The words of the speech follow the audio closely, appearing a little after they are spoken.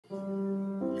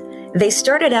They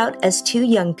started out as two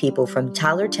young people from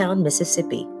Tylertown,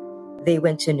 Mississippi. They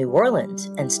went to New Orleans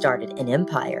and started an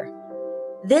empire.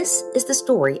 This is the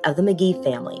story of the Magee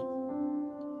family.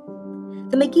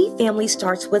 The Magee family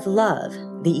starts with love,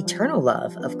 the eternal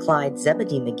love of Clyde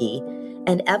Zebedee Magee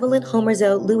and Evelyn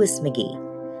Homerzel Lewis Magee.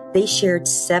 They shared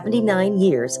 79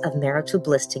 years of marital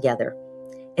bliss together.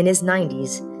 In his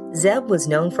 90s, Zeb was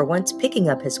known for once picking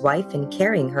up his wife and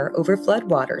carrying her over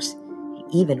floodwaters.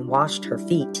 He even washed her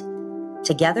feet.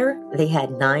 Together, they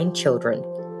had 9 children: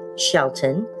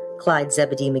 Shelton, Clyde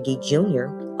Zebedee Magee Jr.,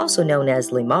 also known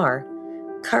as Lamar,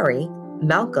 Curry,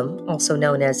 Malcolm, also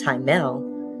known as Hymel,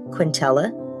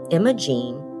 Quintella, Emma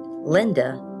Jean,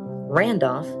 Linda,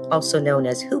 Randolph, also known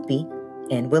as Hoopy,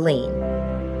 and Willeen.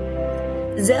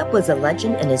 Zeb was a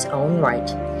legend in his own right.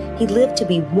 He lived to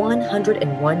be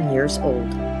 101 years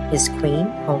old. His queen,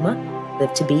 Homa,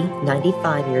 lived to be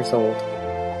 95 years old.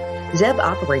 Zeb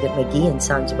operated Magee &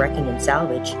 Sons Wrecking and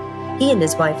Salvage. He and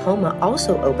his wife Homa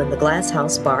also opened the Glass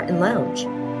House Bar and Lounge.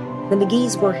 The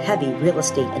Magees were heavy real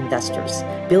estate investors,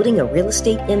 building a real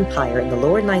estate empire in the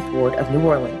lower Ninth Ward of New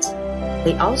Orleans.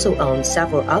 They also owned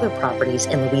several other properties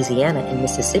in Louisiana and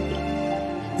Mississippi.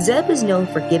 Zeb is known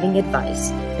for giving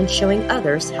advice and showing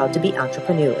others how to be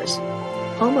entrepreneurs.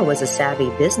 Homa was a savvy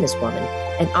businesswoman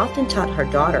and often taught her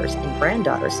daughters and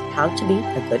granddaughters how to be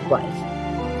a good wife.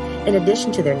 In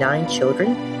addition to their 9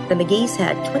 children, the Magees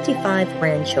had 25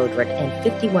 grandchildren and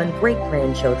 51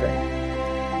 great-grandchildren.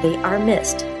 They are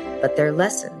missed, but their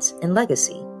lessons and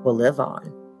legacy will live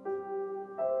on.